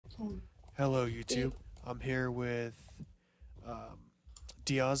Hello, YouTube. I'm here with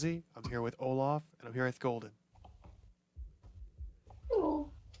Diazi. I'm here with Olaf, and I'm here with Golden.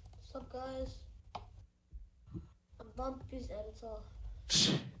 Hello. What's up, guys? I'm Bumpy's editor.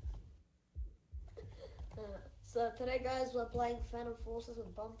 So today, guys, we're playing Phantom Forces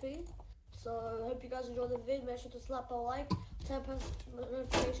with Bumpy. So I hope you guys enjoyed the video. Make sure to slap a like, turn post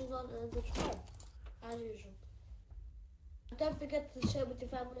notifications on, and subscribe as usual. Don't forget to share with your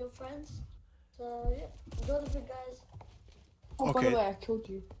family and friends. So yeah, enjoy the video, guys. Oh, Okay. by the way, I killed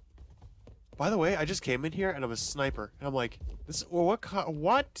you. By the way, I just came in here and I'm a sniper, and I'm like, this. Well, what?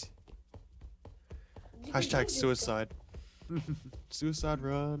 Hashtag suicide. Suicide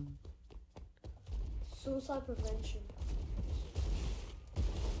run. Suicide prevention.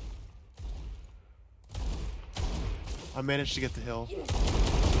 I managed to get the hill. Yeah.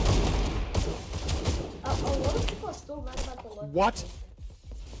 A lot of people are still mad about the local What? station.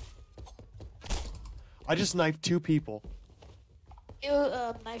 I just knifed 2 people. You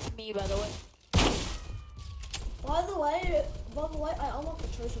knifed me, by the way. By the way, I unlocked the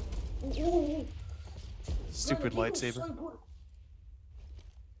treasure. Ooh. Stupid Bro, the thing lightsaber. was so good.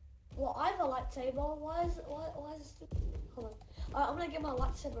 Well, I have a lightsaber. Why is it stupid? Hold on. Alright, I'm gonna get my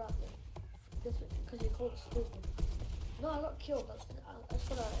lightsaber out there. Because you call it stupid. No, I got killed. I just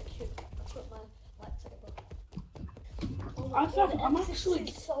got shoot. I put my lightsaber. Oh my I God, thought the I'm M60 actually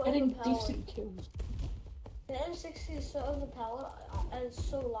is so getting overpowered. decent kills. The M60 is so overpowered and it's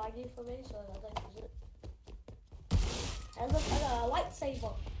so laggy for me, so I don't use it. And look, I got a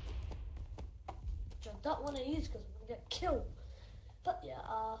lightsaber. Which I don't want to use because I'm gonna get killed. But yeah,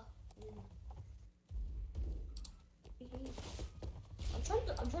 I'm trying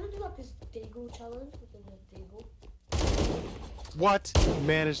to do like this Deagle challenge with the Deagle. What? He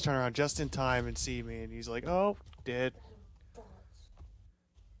managed to turn around just in time and see me, and he's like, oh, dead.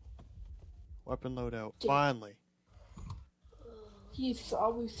 Weapon loadout. Yeah. Finally. Yes,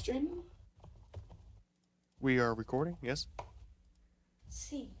 are we streaming? We are recording, yes?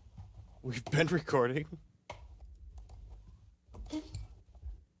 See. We've been recording. I'm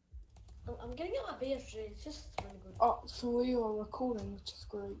getting out my BFG. It's just really good. Oh, so we are recording, which is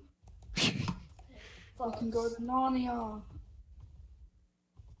great. We can go Fuzz. to Narnia.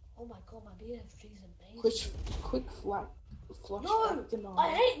 Oh my God, my BFG is amazing. Quick flush No, back to Narnia. I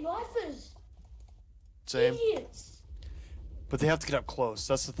hate knifers. Same. Idiots. But they have to get up close.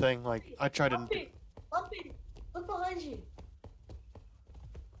 That's the thing. Like, I tried to. Bumpy, look behind you.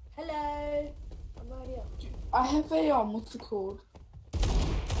 Hello. I'm right here. I have a what's it called?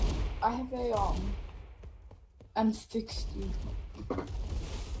 I have a M60.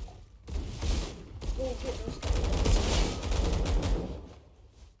 Oh, goodness.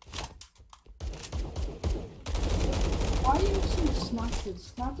 Why are you using snipers?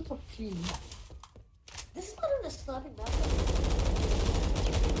 Snipers are puny. This is not in a sniping map.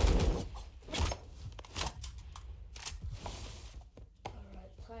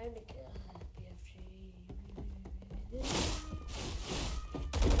 Alright, time to get BFG.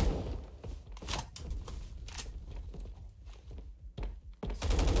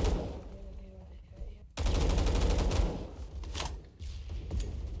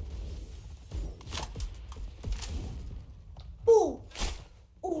 Ooh!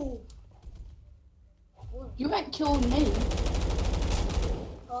 Ooh! You ain't killing me.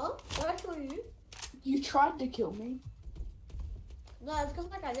 Huh? Did I kill you? You tried to kill me. No, it's because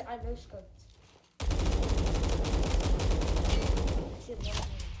like I know scoped. Shit, a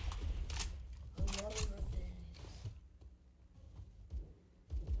lot of red days.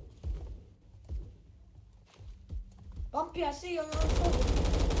 Bumpy, I see you on your own phone.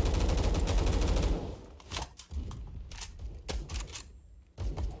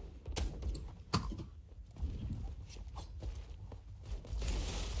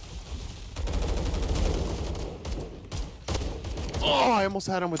 Oh, I almost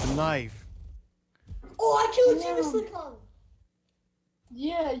had him with a knife. Oh, I killed Yeah. Jimmy Slickon!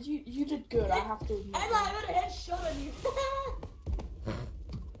 Yeah, you did good. I have to admit. And I got a headshot on you.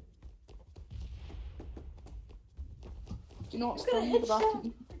 Do you know what's You got a funny? But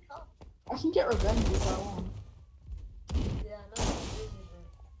headshot. I can get revenge if I want. Yeah, no, it's easy,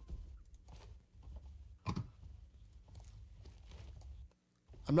 bro.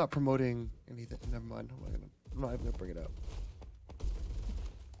 I'm not promoting anything. Never mind. I'm not even gonna bring it up.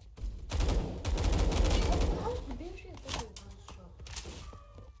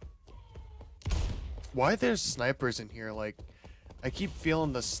 Why there's snipers in here? Like, I keep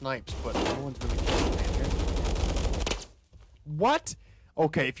feeling the snipes, but no one's really killing me here. What?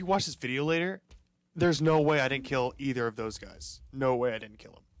 Okay, if you watch this video later, there's no way I didn't kill either of those guys. No way I didn't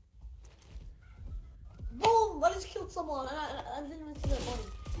kill him. Boom! I just killed someone and I didn't even see their body.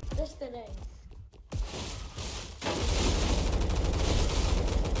 Just their name.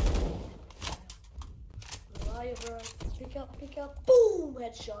 Where are you, bro? Pick up, pick up. Boom!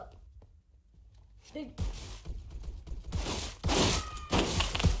 Headshot. Big.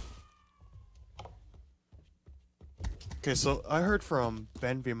 Okay, so I heard from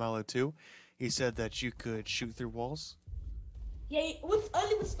Ben Vimalo too. He said that you could shoot through walls. Yeah,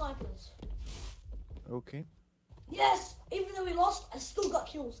 only with snipers. Okay. Yes! Even though we lost, I still got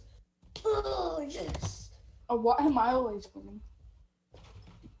kills. Oh, yes! Oh, what am I always winning?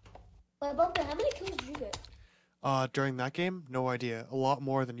 Wait, Bumper, how many kills did you get? During that game, no idea. A lot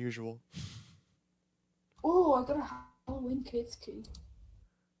more than usual. Oh, I got a Halloween kids key.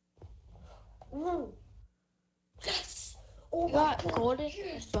 Ooh. Yes! Oh You my got God. golden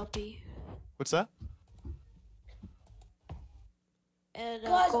Yes. and Bumpy. What's that? And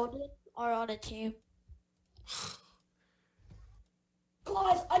Guys- golden are on a team.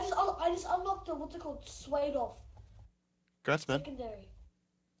 Guys, I just unlocked the, what's it called? Suede off. Congrats, man. Secondary.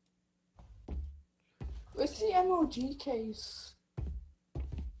 Where's the MLG case?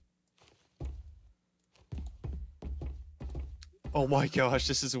 Oh my gosh,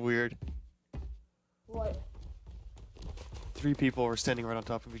 this is weird. What? 3 people were standing right on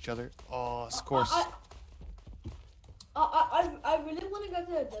top of each other. Oh, of course. I really want to go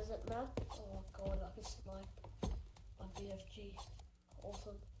to the desert, man. Oh God, I can snipe on BFG.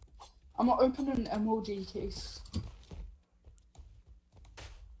 Awesome. I'm not opening an MLG case.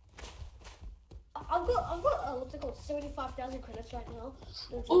 I've got what's it called? 75,000 credits right now.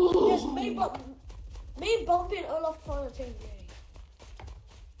 Ooh. Yes, me and Bumpy and Olaf trying to take me.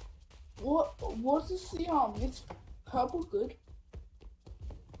 What is the it's purple good?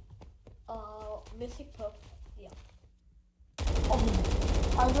 Mythic Purple. Yeah. Oh,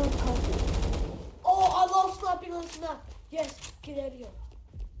 I got purple. Oh, I love sniping on this map. Yes, get out of here.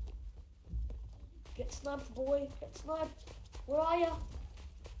 Get sniped, boy. Get sniped. Where are ya?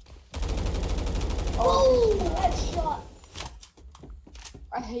 Oh, headshot.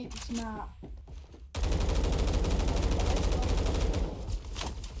 I hate this map.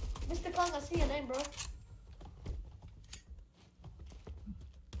 Mr. Kong, I see your name, bro.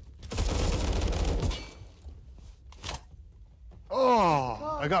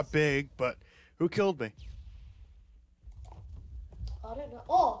 Oh, I got big, but who killed me? I don't know.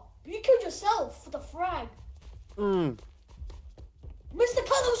 Oh, you killed yourself with a frag. Mm. Mr.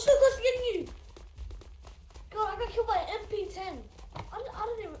 Kong, I was so close to getting you. God, I got killed by an MP10. I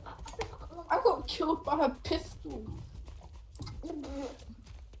don't even. I think I got killed by a pistol.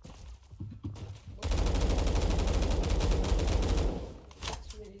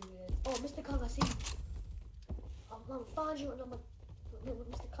 That's really weird. Oh, Mr. Kong, I see you. I'm gonna find you and I'm gonna.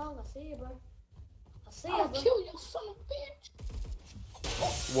 Mr. Kong, I see you, bro. I see you, I'll bro. kill you, son of a bitch.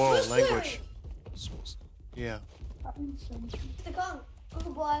 Whoa, Mr. language. Yeah. That infringement. Mr. Kong,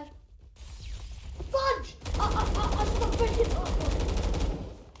 goodbye. Fudge! I stopped breaking up.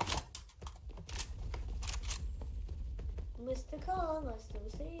 Mr. Kong, I still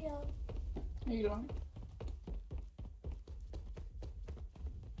see ya. No, you don't.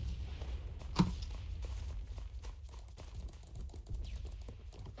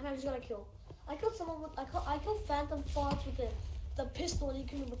 And I just got a kill. I killed someone with I killed Phantom Fox with the pistol and he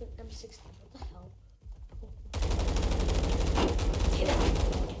killed me with an M60. What the hell? Get out.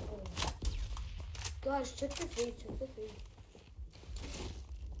 Guys, check the feed, check the feed.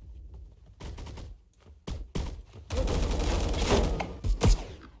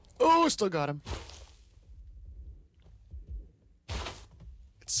 Oh, still got him.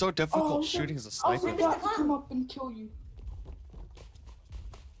 It's so difficult Oh, shooting as a I was sniper. about to Kong. come up and kill you.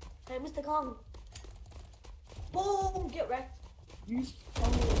 Hey, Mr. Kong. Boom, get wrecked. You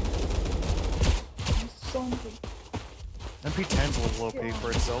son of a... You son of a... MP10's a little OP for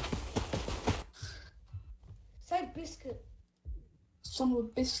itself. Say biscuit. Son of a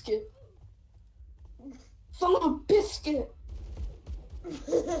biscuit. Son of a biscuit!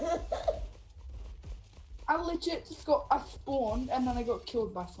 I legit just I spawned and then I got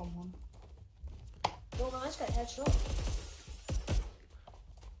killed by someone. Yo, nice guy, headshot.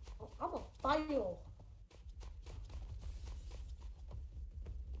 Oh, I'm a fire.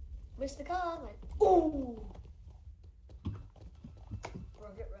 Mr. Kong, ooh. Bro,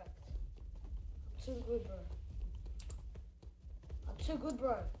 get wrecked. I'm too good, bro. I'm too good,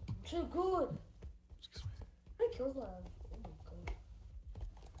 bro. I'm too good. Excuse me. How many kills do I have? Oh my god.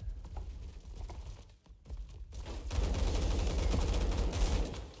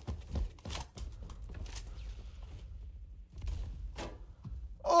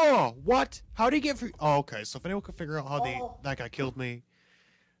 Oh! Oh, what? How did he get free? Oh, okay. So if anyone can figure out how Oh. that guy killed me,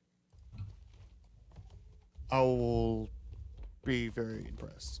 I will be very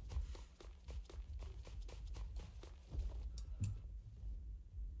impressed.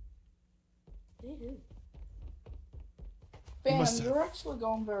 Woohoo. Bam, must have- you're actually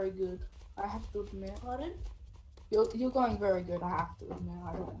going very good. I have to admit. Pardon? You're going very good, I have to admit.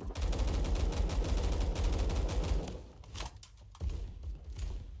 I don't know.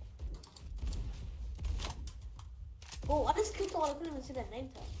 Oh, I just killed someone. I couldn't even see their name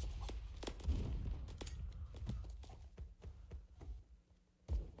tag.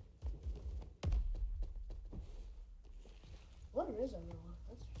 What is everyone?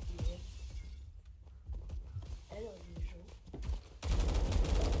 That's weird. And unusual.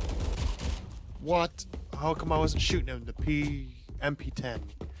 What? How come I wasn't shooting him? The MP10.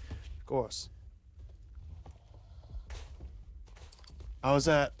 Of course. I was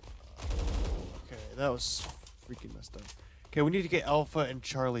at. Okay, that was freaking messed up. Okay, we need to get Alpha and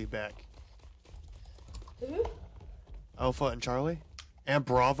Charlie back. Who? Alpha and Charlie? And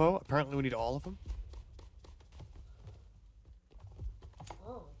Bravo. Apparently we need all of them.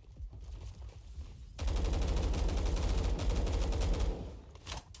 Oh.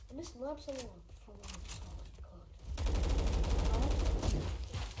 I missed lab someone from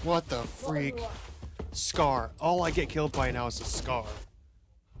What the freak? Scar. All I get killed by now is a Scar.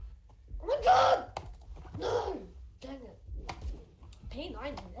 Oh my god! No! Dang it.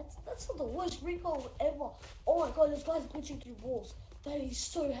 P90, that's not the worst recoil ever. Oh my god, this guy's glitching through walls. That is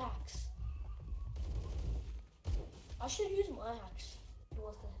so hacks. I should use my hacks if he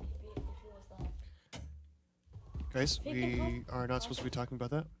wants that. Guys, we are not supposed to be talking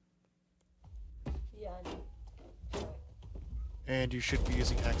about that. Yeah, I know. Sorry. And you should be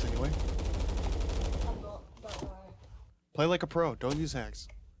using hacks anyway. I'm not, don't worry. Play like a pro. Don't use hacks.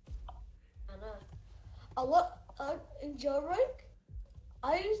 I know. In jailbreak,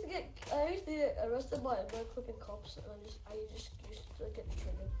 I used to get arrested by clipping cops, and I just used to get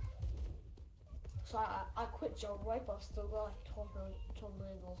triggered. So I quit jailbreak, but I've still got like $12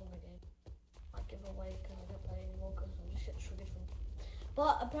 million on the game. I give away because I don't play anymore because I just get triggered from.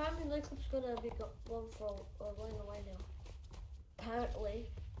 But apparently no clip's gonna be going away now. Apparently.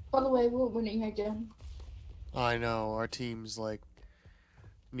 By the way, we're winning again. I know, our team's like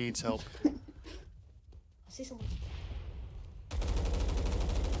needs help. I see someone.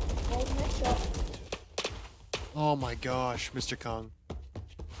 Oh, next shot. Oh my gosh, Mr. Kong.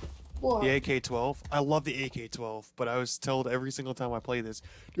 What? The AK-12. I love the AK-12, but I was told every single time I play this,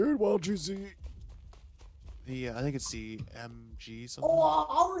 dude, why don't you see the, I think it's the MG something. Oh,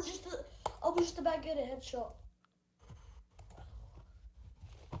 I was just about to get a headshot.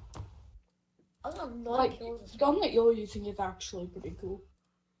 I got 9 Like, kills. This the gun that you're using is actually pretty cool.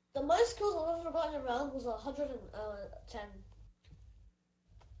 The most kills I've ever gotten in a round was 110.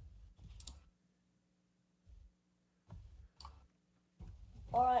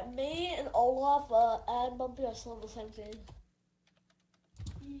 Alright, me and Olaf and Bumpy are still on the same team.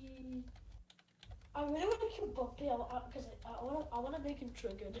 I really want to kill Bumpy because I want to make him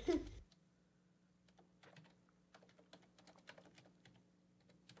triggered.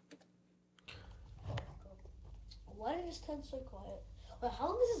 Why did it just turn so quiet? Wait, how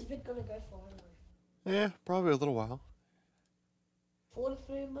long is this vid gonna go for anyway? Yeah, probably a little while.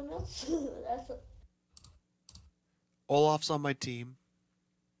 43 minutes? That's a... Olaf's on my team.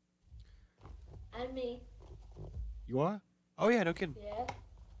 And me, You are? Oh yeah, no kidding. yeah.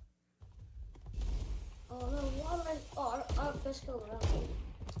 Oh no, why did I... Oh, I have first kill around.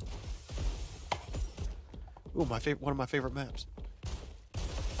 Ooh, one of my favorite maps.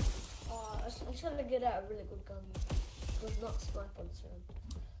 I'm just gonna get out a really good gun. With not sniper soon.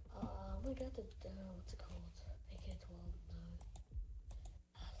 We got the, what's it called? AK-12, no.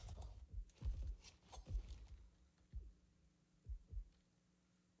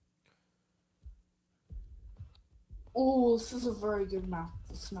 Oh, this is a very good map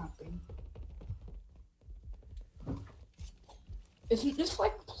for snapping. Isn't this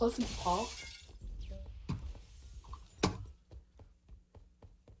like Pleasant Park?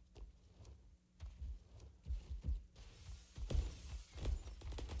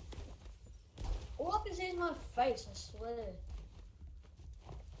 All I can see is my face, I swear.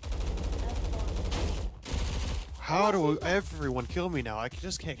 How do everyone kill me now? I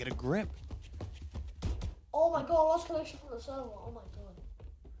just can't get a grip. Oh my god, I lost connection from the server. Oh my god.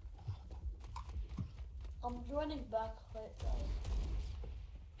 I'm joining back. Wait, guys.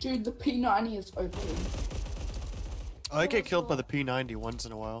 Dude, the P90 is open. I get killed by the P90 once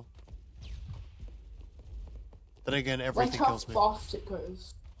in a while. Then again, everything Like how kills me. fast it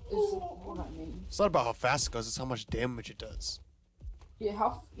goes. what I mean. It's not about how fast it goes, it's how much damage it does.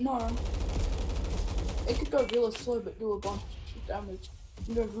 Yeah, no. It could go really slow but do a bunch of damage. It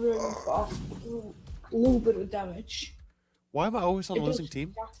can go really fast but do a little bit of damage. Why am I always on the It losing does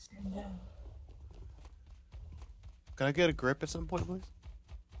team? fast and down. Can I get a grip at some point, please?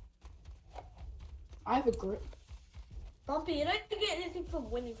 I have a grip. Bumpy, you don't get anything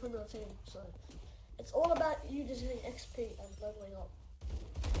from winning from your team, so it's all about you just getting XP and leveling up.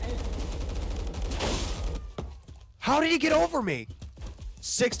 How did he get over me? Oh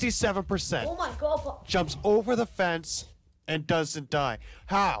 67%. my god, but Jumps over the fence and doesn't die.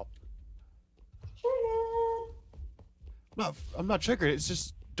 How? I'm not triggered. It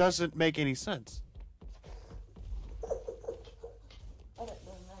just doesn't make any sense. I don't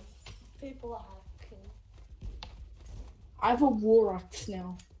know, man. People are hacking. I have a war axe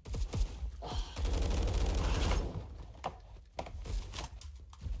now.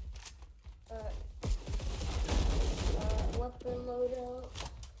 Weapon loadout.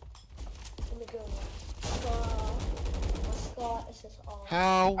 Let me go. Scar. My scar is just on.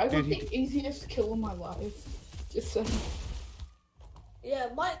 How I did got he? the easiest kill of my life. Just saying. Yeah,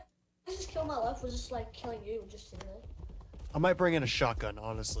 my just kill my life was just like killing you, just sitting there. I might bring in a shotgun,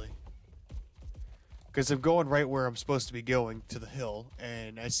 honestly. Because I'm going right where I'm supposed to be going, to the hill,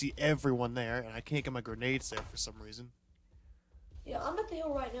 and I see everyone there, and I can't get my grenades there for some reason. Yeah, I'm at the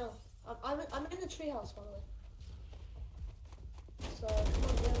hill right now. I'm in the treehouse, by the way. So come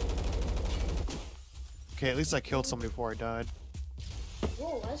on down. Okay, at least I killed somebody before I died.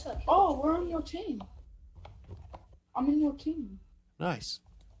 Whoa, I just got killed. Oh, we're on your team. I'm in your team. Nice.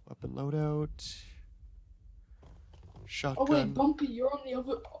 Weapon loadout. Shotgun. Oh wait, Bumpy, you're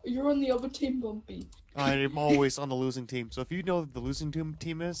on the other team, Bumpy. I'm always on the losing team, so if you know what the losing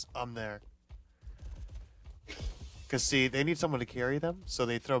team is, I'm there. Because, see, they need someone to carry them, so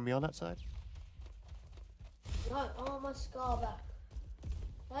they throw me on that side. No, I want my scar back.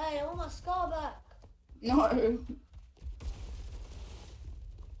 Hey, I want my scar back. No.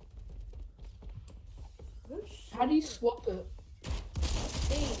 How do you swap it?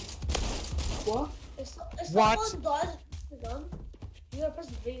 B. What? If What? someone dies with the gun, you gotta press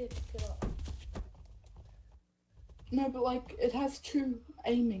V to pick it up. No, but like it has two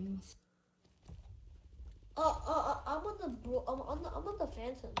aimings. I'm on the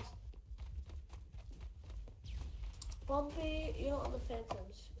Phantoms. Bumpy, you're not on the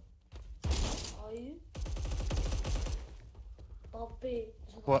Phantoms. Are you? Bumpy.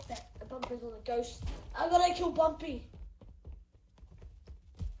 is on the What? Bumpy's on the Ghost. I gotta kill Bumpy.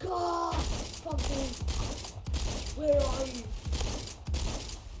 God, Bumpy. Where are you?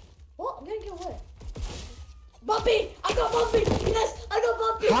 What? I'm gonna kill where? Bumpy! I got Bumpy! Yes! I got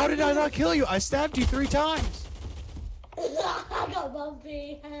Bumpy! How did I not kill you? I stabbed you 3 times. I got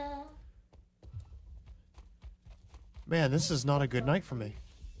Bumpy! Man, this is not a good night for me.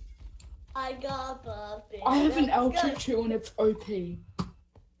 I got Bumpy. I have an Let's go. L22 and it's OP.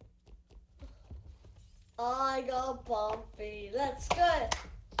 I got Bumpy. Let's go.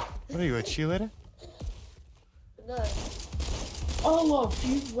 What are you, a cheerleader? No, Olaf,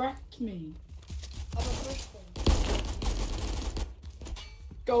 you wrecked me. I'm a Christian.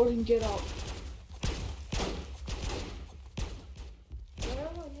 Golden, get up. Where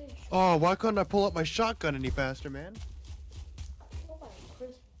am I here? Oh, why couldn't I pull up my shotgun any faster, man? Oh my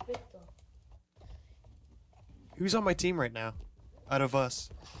Chris Victor. Who's on my team right now? Out of us.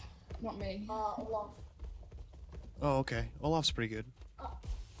 Not me. Olaf. Oh, okay. Olaf's pretty good.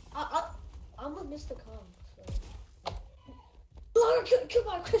 I'm with Mr. Khan, so. No, kill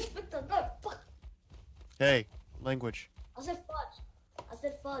my Chris Victor. No, fuck. Hey, language. I said fudge. I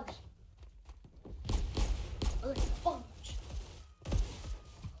said fudge. I said fudge.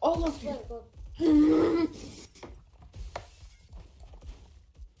 Olaf, Swear you. to God.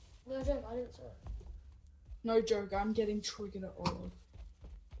 No joke, I didn't swear. No joke, I'm getting triggered at Olaf.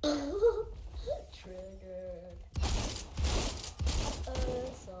 Triggered.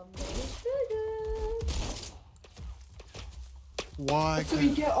 Somebody's triggered. Why? That's what you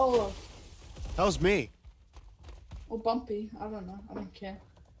get, Olaf. That was me. Or Bumpy, I don't know, I don't care.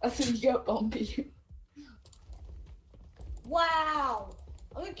 That's what you get, Bumpy. Wow!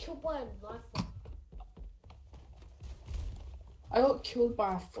 I got killed by a knife. I got killed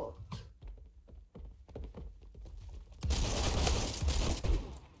by a foot.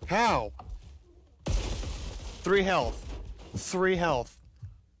 How? 3 health. 3 health.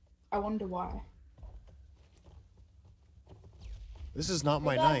 I wonder why. This is not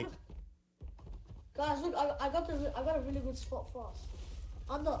my Guys, night. look- Guys, look, I got a really good spot for us.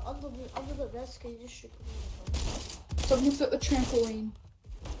 Under the desk, can you just shoot me? Someone's at the trampoline.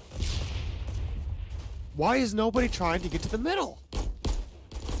 Why is nobody trying to get to the middle?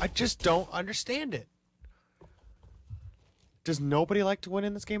 I just don't understand it. Does nobody like to win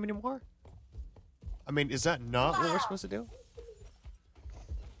in this game anymore? I mean, is that not what we're supposed to do?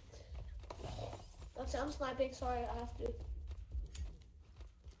 That's it, I'm sniping, sorry, I have to.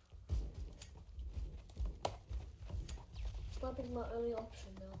 Sniping's my only option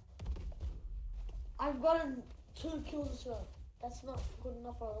now. I've gotten 2 kills as well. That's not good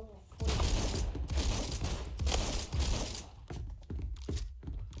enough for a level 40.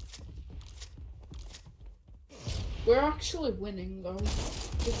 We're actually winning though.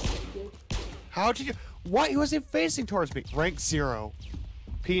 It's pretty good. How did you? Why? He wasn't facing towards me. Rank 0.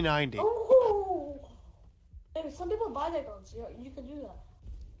 P90. Oh! Hey, some people buy their guns. You can do that.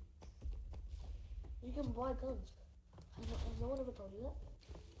 You can buy guns. Has no one ever told you that?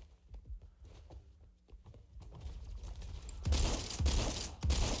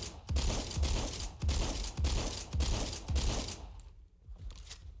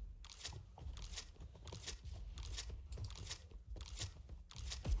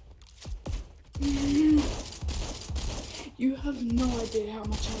 You have no idea how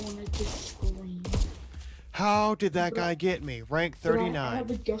much I wanted to scream. How did that guy get me? Rank But I 39.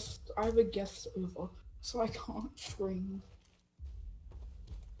 have a guest over, so I can't scream.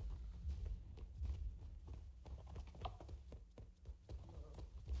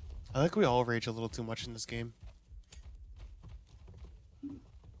 I think we all rage a little too much in this game.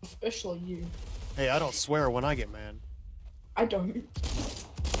 Especially you. Hey, I don't swear when I get mad. I don't.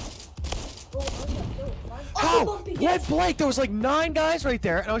 Oh, I got killed. How? Bumpy, Red yes! Blake, there was like 9 guys right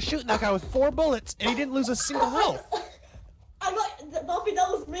there, and I was shooting that guy with 4 bullets, and he didn't lose a single health. I got Bumpy. That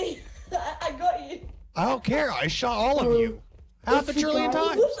was me. I got you. I don't care. I shot all of you. Half a If you trillion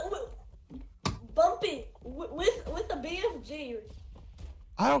die- times. Bumpy with the BFG.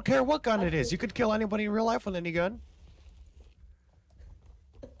 I don't care what gun it is. You could kill anybody in real life with any gun.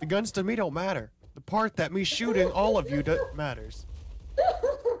 The guns to me don't matter. The part that me shooting all of you matters.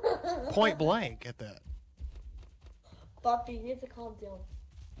 Point blank at that. Bumpy, you need to calm down.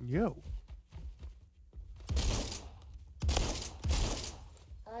 Yo.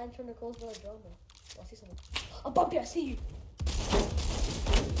 I'm trying to close my drone now. I see someone. Oh, Bumpy, I see you.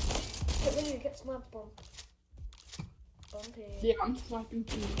 Get ready to get smacked, Bumpy. Yeah, I'm sniping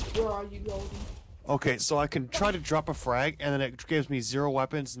too. Where are you, Golden? Okay, so I can try to drop a frag, and then it gives me 0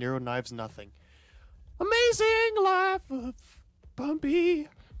 weapons, 0 knives, nothing. Amazing life of Bumpy.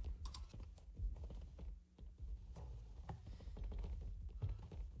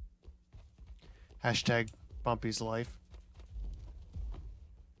 Hashtag Bumpy's life.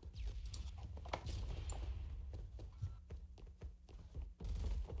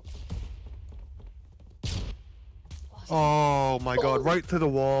 Oh my god, right through the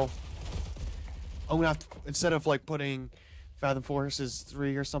wall. I'm gonna have to, instead of like putting Fathom Forces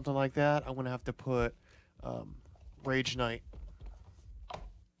 3 or something like that, I'm gonna have to put Rage Knight.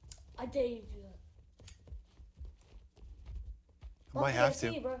 I dare you to do that. I might Bumpy, have see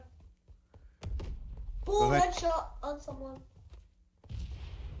to. you, bro. Full ahead. headshot on someone.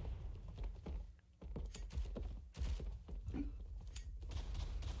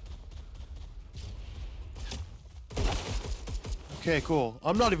 Okay, cool.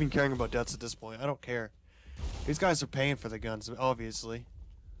 I'm not even caring about deaths at this point. I don't care. These guys are paying for the guns, obviously.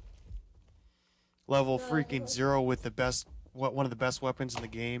 Level freaking 0 with the best, one of the best weapons in the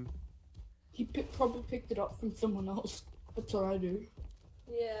game. He probably picked it up from someone else. That's what I do.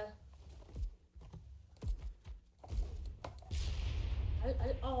 Yeah.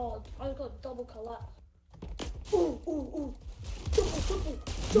 I got double collapse. Ooh, ooh, ooh. Triple.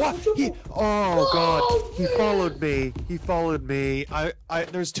 What? He, oh god, he man. followed me. He followed me.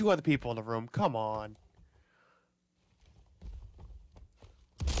 There's 2 other people in the room. Come on.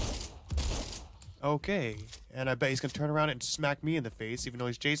 Okay, and I bet he's gonna turn around and smack me in the face, even though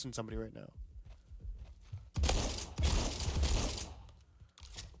he's chasing somebody right now.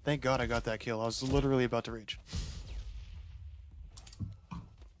 Thank God I got that kill. I was literally about to reach.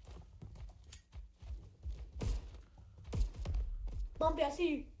 Bumpy, I see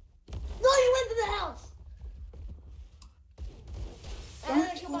you. No, you went to the house.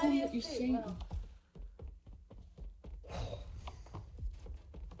 Don't tell them that you see me.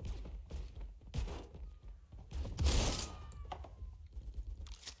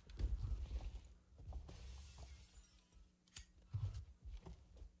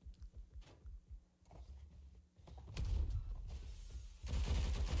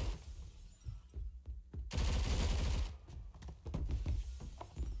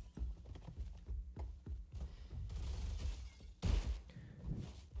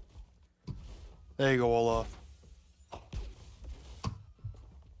 There you go, Olaf.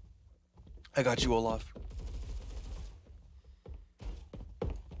 I got you, Olaf.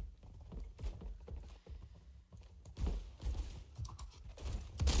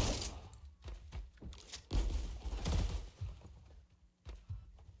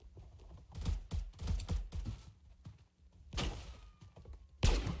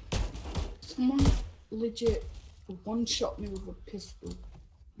 Someone legit one-shot me with a pistol.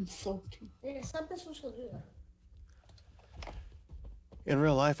 I'm salty. Yeah, some pistols can do that. In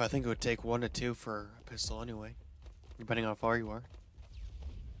real life, I think it would take 1 to 2 for a pistol anyway, depending on how far you are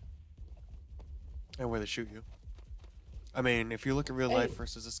and where they shoot you. I mean, if you look at real life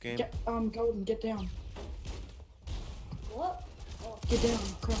versus this game, Golden, get down. What? Oh, Get down,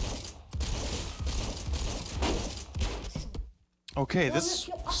 crap. okay, Well, this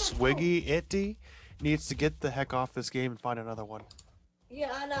look, I can Swiggy Itty needs to get the heck off this game and find another one. yeah,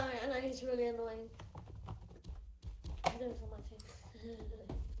 I know, he's really annoying. He's doing it for my team.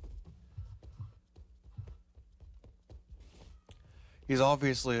 He's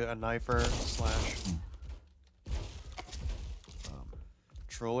obviously a knifer slash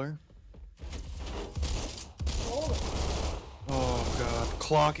troller. Oh god,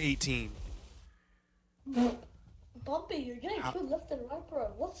 clock 18. Bumpy, you're getting killed left and right, bro.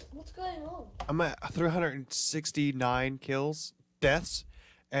 What's going on? I'm at 369 kills, deaths,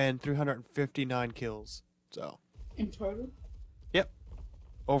 and 359 kills. So, In total?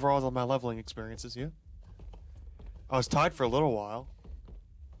 overall, on my leveling experiences, yeah. I was tied for a little while,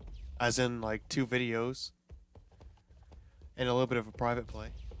 as in like 2 videos, and a little bit of a private play.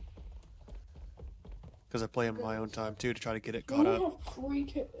 Because I play in my own time too to try to get it caught You up. have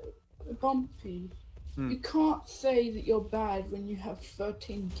 3 Bumpy. Hmm. You can't say that you're bad when you have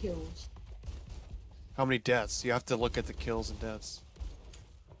 13 kills. How many deaths? You have to look at the kills and deaths.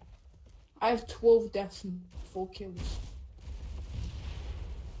 I have 12 deaths and 4 kills.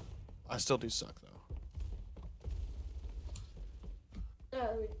 I still do suck though. No,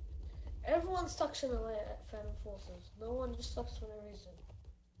 everyone sucks in a way at Phantom Forces. No one just sucks for no reason.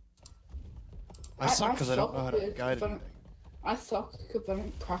 I suck I because I don't suck know how to because guide I don't- anything. I suck because I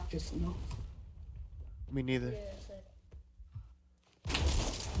don't practice enough. Me neither. Yeah, so.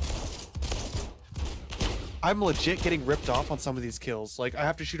 I'm legit getting ripped off on some of these kills. Like, I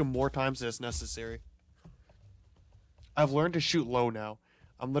have to shoot them more times than it's necessary. I've learned to shoot low now.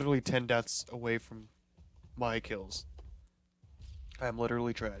 I'm literally 10 deaths away from my kills. I'm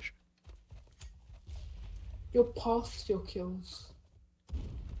literally trash. You're past your kills.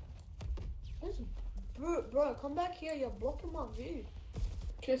 Listen, bro, come back here. You're blocking my view.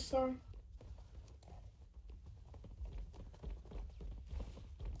 Okay, sorry.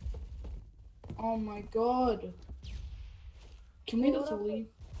 Oh my god. Can we Well, just what leave?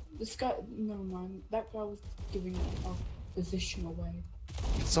 This guy, never mind. That guy was giving our position away.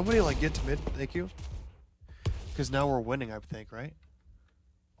 Can somebody, like, get to mid? Thank you. Because now we're winning, I think, right?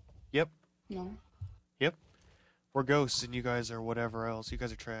 Yep. No. We're ghosts and you guys are whatever else. You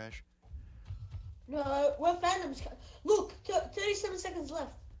guys are trash. No, we're Phantoms. Look, 37 seconds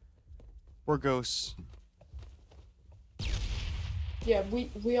left. We're ghosts. Yeah,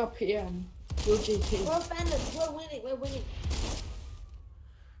 we are PM. We're GT. We're Phantoms. We're winning. We're winning.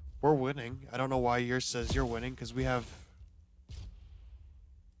 We're winning. I don't know why yours says you're winning, because we have...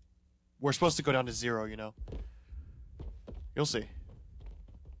 We're supposed to go down to 0, you know. You'll see.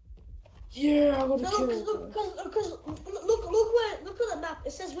 Yeah, I got a No, kill. because look at the map.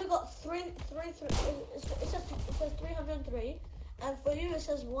 It says we got it says 303, and for you it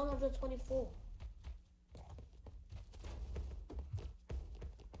says 124.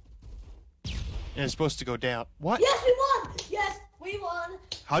 And it's supposed to go down. What? Yes, we won. Yes, we won.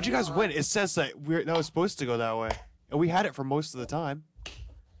 How'd you We guys won. win? It says that that was supposed to go that way. And we had it for most of the time.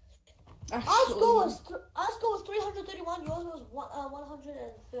 Our Actually, score was 331. Yours was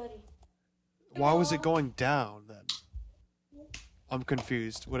 130. Why was it going down then? I'm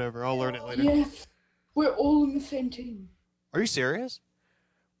confused. Whatever, I'll learn it later. yes. We're all in the same team. Are you serious?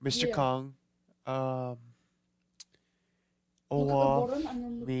 Mr. Yeah. Kong, Look at the Olaf, bottom and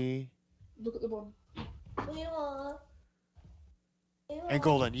then me, look at the bottom. We won. We won. and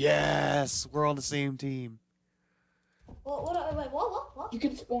Golden. Yes! We're on the same team. What? You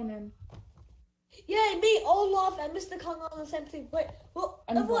can spawn in. Yeah, me, Olaf, and Mr. Kong are on the same team. Wait, what?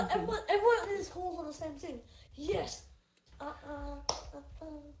 And Everyone Bumpy. in this call's on the same team. Yes.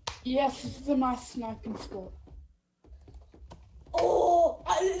 Yes, this is a nice sniping spot. Oh,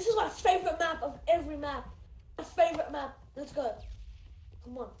 this is my favorite map of every map. My favorite map. Let's go.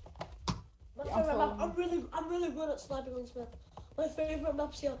 Come on. My Yeah, I'm favorite map. following. I'm really good at sniping on this map. My favorite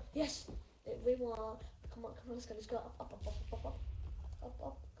map's here. Yes. We want. Come on, let's go. Let's go up. Come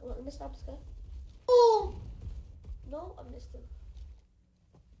on, let me stop this guy. Oh! No, I missed him.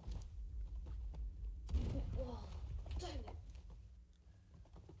 Oh, dang it.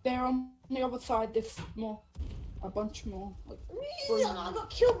 They're on the other side. There's more. A bunch more. Like, I got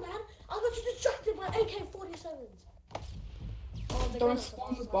killed, man. I got distracted by AK-47s. Oh, don't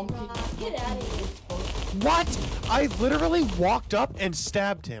spawn with bumpy. Get out of here. What? I literally walked up and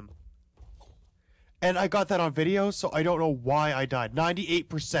stabbed him. And I got that on video, so I don't know why I died.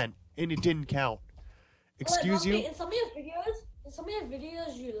 98%, and it didn't count. Excuse you? In some of your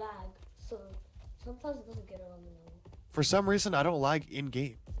videos, you lag. So sometimes it doesn't get it on the level. For some reason, I don't lag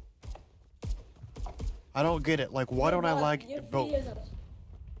in-game. I don't get it. Like, why don't I lag Your both? videos are-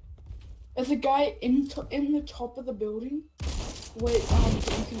 There's a guy in the top of the building where you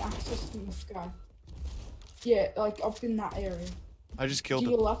can access from the sky. Yeah, like up in that area. I just killed To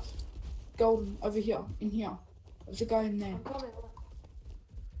him. your left. Golden, over here, in here. There's a guy in there. I'm coming.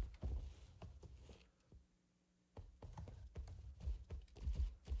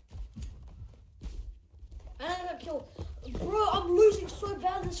 And I got killed. Bro, I'm losing so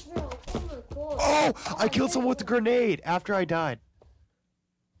bad this round. Oh my god. Oh! I killed someone with a grenade after I died.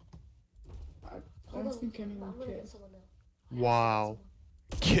 I Hold don't on, think anyone I'm gonna get cares. someone now. Wow.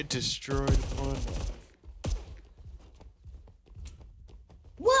 Get destroyed upon.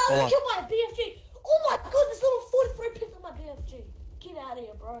 Wow, Hold I on. killed my BFG. Oh my god, this little 43 picked up my BFG. Get out of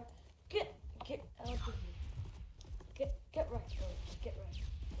here, bro. Get out of here. Get right, bro. Just get right.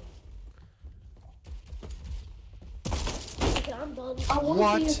 Okay, I'm done. I want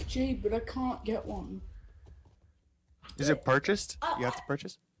What? a BFG, but I can't get one. Is it purchased? You have to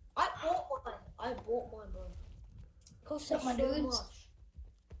purchase? I bought mine, bro. Cost Sup, my so dudes? much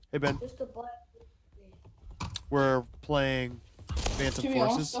Hey, Ben. just to buy. We're playing To Phantom be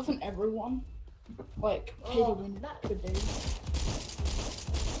honest, Forces. doesn't everyone like pay to Oh, win that- the day?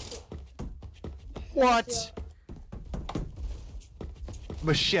 What?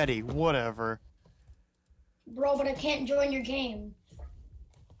 Machete, whatever. Bro, but I can't join your game.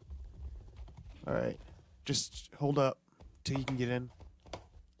 Alright. Just hold up till you can get in.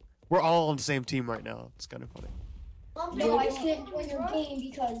 We're all on the same team right now. It's kind of funny. No, I can't join your game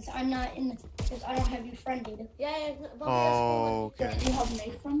because I'm not in. Because I don't have you friended. Yeah, but Oh, okay. Do you have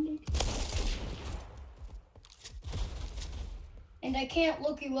me friendly? And I can't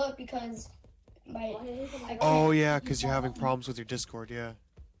look you up because my. I Oh, can't- yeah, because you're having problems with your Discord, yeah.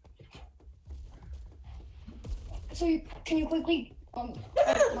 So can you quickly Boom,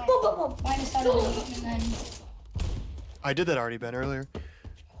 boom, boom. minus out of the game and then. I did that already, Ben, earlier.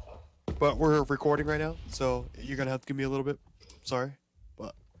 But we're recording right now, so you're gonna have to give me a little bit. Sorry.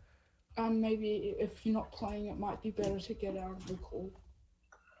 Maybe if you're not playing, it might be better to get out of the call.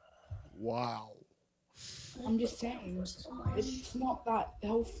 Wow. I'm just saying, it's not that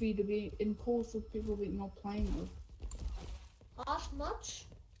healthy to be in calls with people that you're not playing with. Harsh much?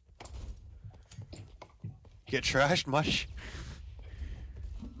 Get trashed much?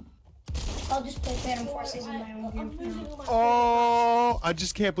 I'll just play Phantom Forces in my own I'm game. losing all my Oh, I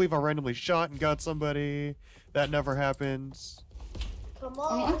just can't believe I randomly shot and got somebody. That never happens. Come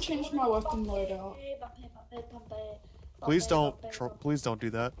on. I changed my weapon loadout. Please don't, please don't do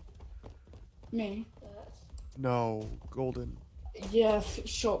that. Me? No, Golden. Yes,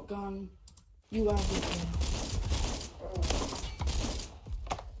 shotgun. You have it.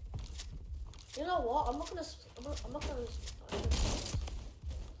 You know what? I'm not gonna.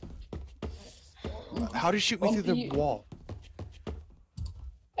 How did you shoot me through the wall?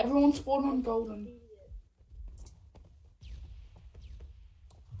 Everyone spawned on golden.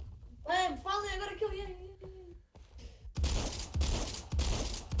 Bam! Finally, I gotta kill you.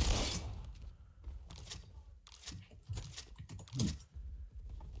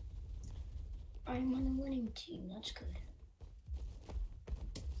 I'm on a winning team. That's good.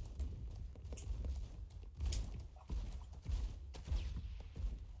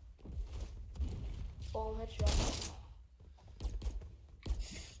 Bomb headshot.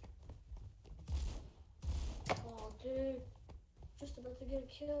 Oh, dude. Just about to get a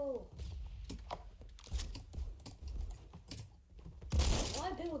kill.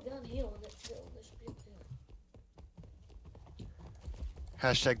 Why build down here on this hill? There should be up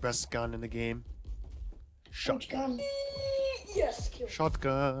there. Hashtag best gun in the game. Which gun? Yes, kill.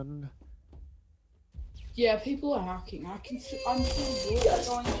 Shotgun. Yeah, people are hacking. I'm through walls,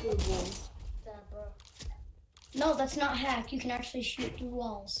 going through walls. Damn, bro. No, that's not hack. You can actually shoot through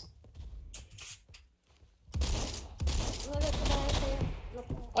walls. Oh, I got somebody out there.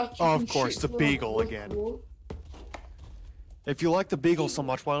 Like, you Oh, can of course, shoot the through a beagle brick again. wall. If you like the Beagle so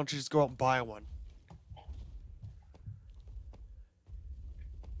much, why don't you just go out and buy one?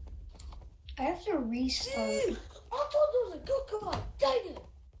 I have to restart. I thought there was a good guy. Dang it.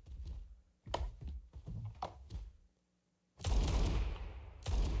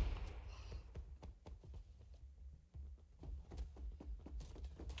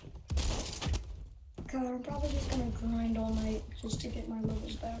 God, I'm probably just gonna grind all night just to get my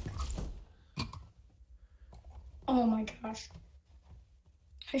levels back. Oh my gosh.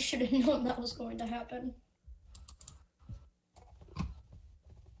 I should have known that was going to happen.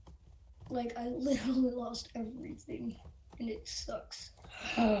 Like, I literally lost everything, and it sucks.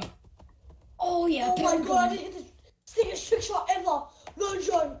 Oh yeah, Oh my god, I didn't get the sickest trick shot ever. No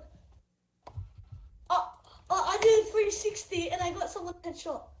joke. I did a 360 and I got someone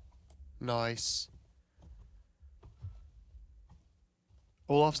headshot. Nice.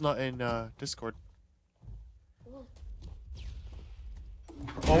 Olaf's not in Discord.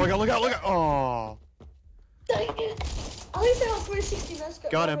 Oh my god, look out, look out! Oh. Dang it. At least I got 360 and I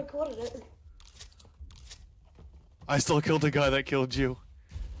Got him. recorded it. I still killed the guy that killed you.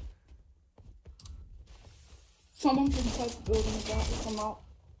 Someone's inside the building about to come out.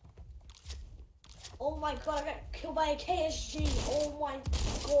 Oh my god, I got killed by a KSG. Oh my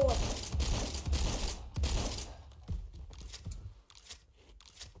god.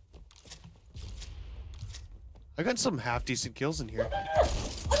 I got some half decent kills in here. I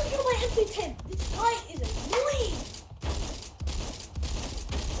got killed by MP10. This guy is annoying.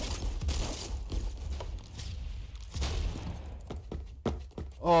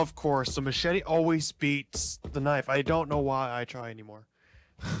 Oh, of course, the machete always beats the knife. I don't know why I try anymore.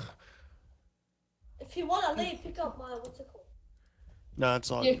 If you want to leave, pick up my, what's it called? No, it's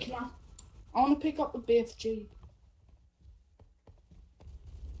all Yeah, good. can I want to pick up the BFG.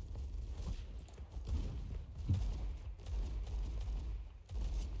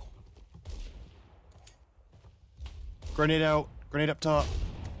 Grenade out. Grenade up top.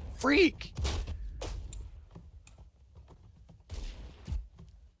 Freak!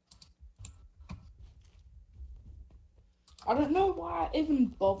 I don't know why I even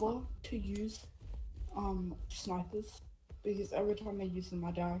bother to use snipers, because every time I use them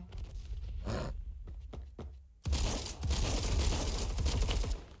I die.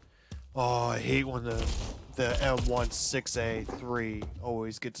 Oh, I hate when the M16A3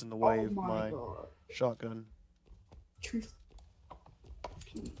 always gets in the way Oh of my my god. shotgun. Truth.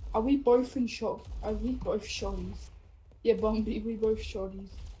 Are we both in shot? Are we both shotties? Yeah, Bumby, we both shotties.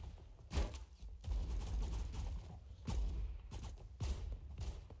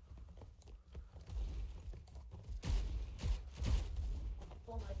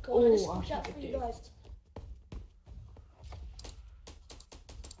 Oh my god, I just Oh, I watch out hate for it, you dude. guys.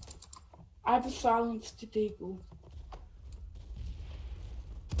 I have a silenced deagle.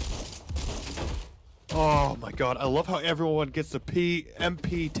 Oh my god, I love how everyone gets the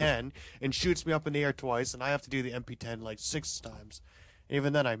MP10 and shoots me up in the air twice, and I have to do the MP10 like 6 times.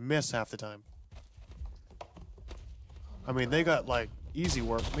 Even then, I miss half the time. I mean, they got like easy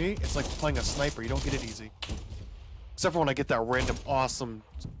work. Me, it's like playing a sniper. You don't get it easy. Except for when I get that random, awesome,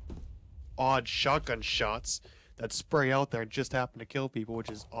 odd shotgun shots that spray out there and just happen to kill people, which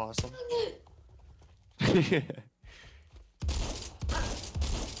is awesome. My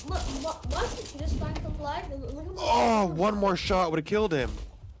computer's starting to lag. Look at my Oh, one more shot would have killed him.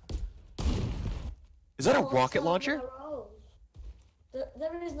 Is that a Oh, I'm rocket so launcher? on my rolls.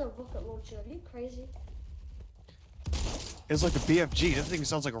 There is no rocket launcher. Are you crazy? It's like the BFG. That thing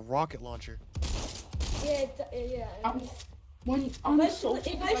sounds like a rocket launcher. Yeah, yeah. I'm Basically,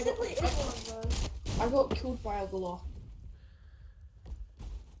 salty it 'cause I basically is one, though. I got killed by a Glock.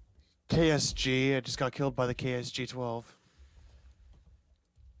 KSG. I just got killed by the KSG-12.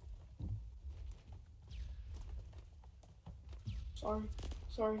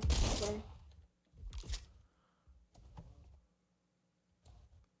 Sorry.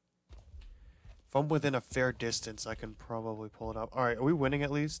 If I'm within a fair distance, I can probably pull it up. Alright, are we winning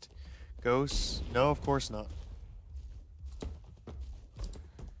at least? Ghosts? No, of course not.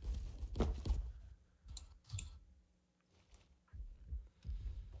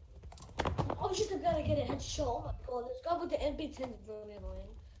 I was just about to get a headshot. Oh my god, this guy with the MP10 is very annoying.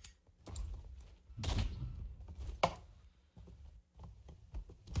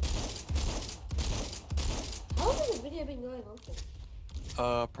 How long has this video been going on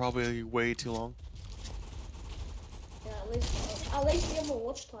for? Probably way too long. Yeah, at least you have more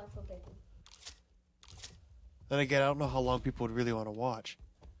watch time from people. Then again, I don't know how long people would really want to watch.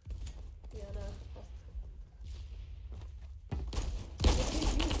 Yeah, no.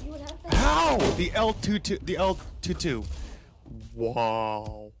 You would have to. How? The L22.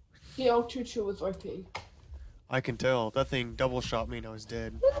 Wow. The L22 was OP. I can tell. That thing double shot me and I was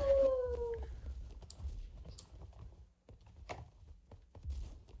dead.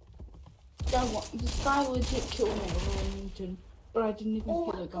 This guy legit killed me over Remington, but I didn't even Oh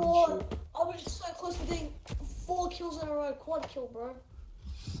hit my a gun god! shoot. I was just so close to getting 4 kills in a row. Quad kill, bro.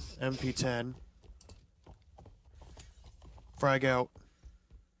 MP10. Frag out.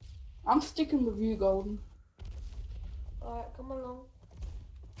 I'm sticking with you, Golden. Alright, come along.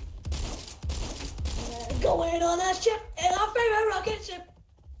 Going on that ship in our favorite rocket ship.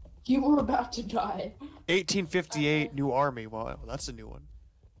 You were about to die. 1858 New Army. Wow, that's a new one.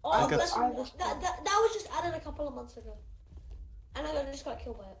 Oh, I got- that was just added a couple of months ago. And I just got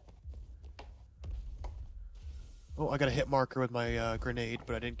killed by it. Oh, I got a hit marker with my grenade,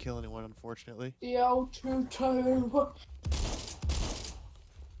 but I didn't kill anyone, unfortunately. The L22.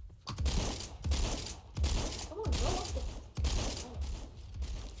 Come on, bro. What the?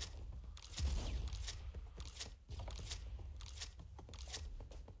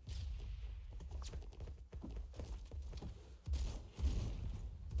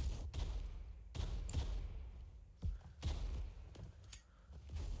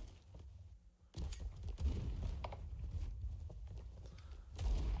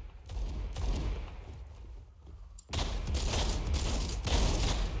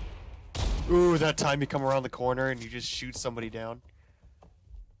 Ooh, that time you come around the corner and you just shoot somebody down.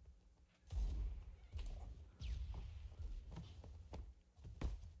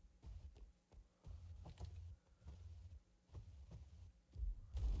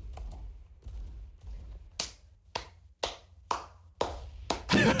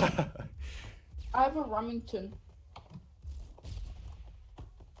 I have a Remington.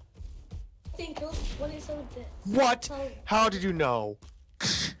 15 kills, 27 deaths. What? So- How did you know?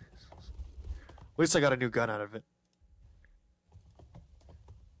 At least I got a new gun out of it.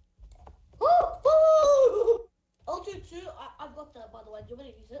 L22, I've got that, by the way. Do you want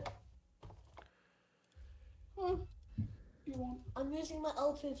me to use it? You want? I'm using my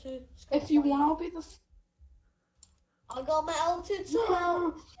L22. If you want, I'll be the. I got my L22 out.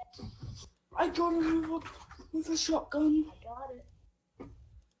 No! I gotta move up with a shotgun. I got it.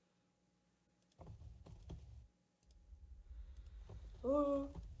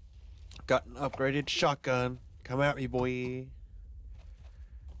 Got an upgraded shotgun. Come at me, boy.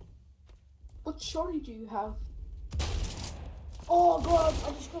 What shotty do you have? Oh god,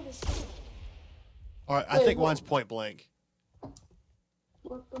 I just got this. Alright, I Wait, think what? mine's point blank.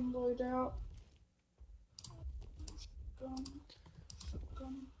 Weapon load out. Shotgun.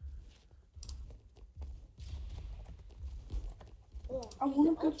 Shotgun. Oh, I want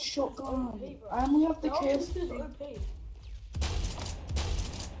a good shotgun. I only have the The L22 is KSP. OP.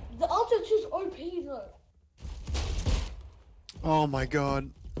 The L22 is OP though. Oh my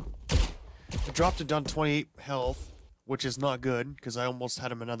god. I dropped it down 28 health, which is not good, because I almost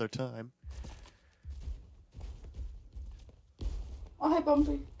had him another time. Oh, hey,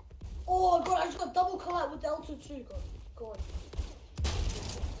 Bumpy. Oh god, I just got double collide with the L22. God.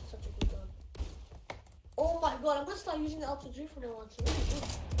 Such a good gun. Oh my god, I'm gonna start using the L22 from now on. It's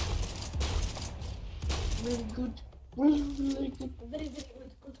really good. Really good. Really good. Very, very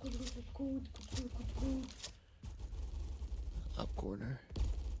good. Good. Up corner.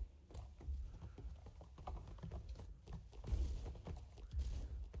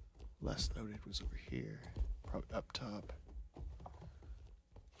 Last noted was over here. Probably up top.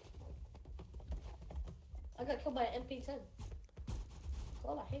 I got killed by an MP10.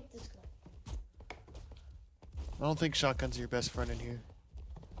 God, I hate this guy. I don't think shotguns are your best friend in here.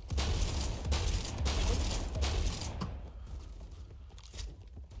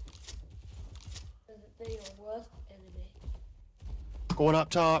 They're your worst enemy. Going up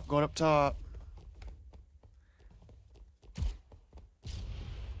top, going up top.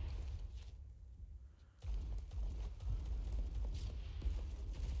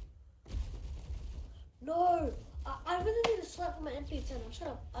 No! I really need a sight for my MP10. I'm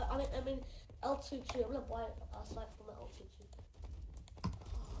sure I mean L22. I'm gonna buy a sight for my L22.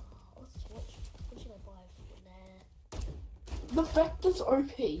 What should I buy for? Nah. The Vector's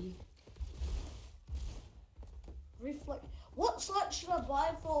OP. Reflect. What sight should I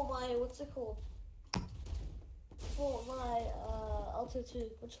buy for my, what's it called? For my L22.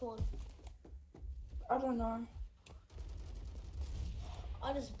 Which one? I don't know.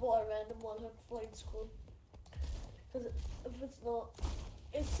 I just bought a random one, hopefully it's good. Because if it's not,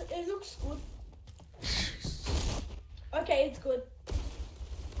 it looks good. Okay, it's good.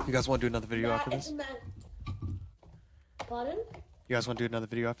 You guys want to do another video Nah, after it's this? a man. Pardon? You guys want to do another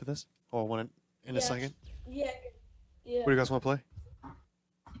video after this? Or want it in a Yeah. second? Yeah. Yeah. What do you guys want to play?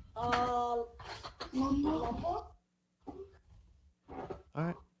 Lumber. Lumber?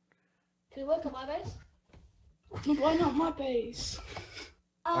 Alright. Can you work on my base? No, why not my base?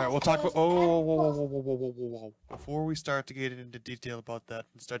 Alright, we'll talk about. Oh, whoa. Before we start to get into detail about that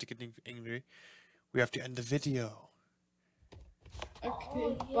and start to getting angry, we have to end the video.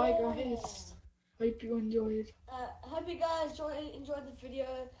 Okay, bye guys. Hope you enjoyed. Hope you guys enjoyed the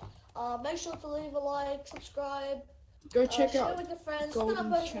video. Make sure to leave a like, subscribe, Go check share out with your friends, turn on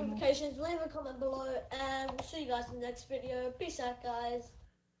Golden's post channel. notifications, leave a comment below, and we'll see you guys in the next video. Peace out, guys.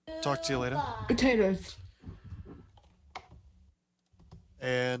 Talk to you later. Goodbye. Potatoes.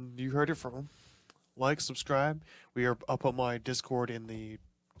 And you heard it from him. Like, subscribe. I'll put my Discord in the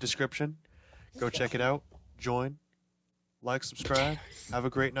description. Go check it out. Join. Like, subscribe. Have a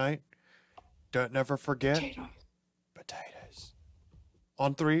great night. Don't never forget Potatoes. potatoes.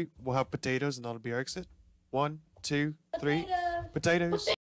 On 3, we'll have potatoes, and that'll be our exit. 1, 2, 3. Potato. Potatoes.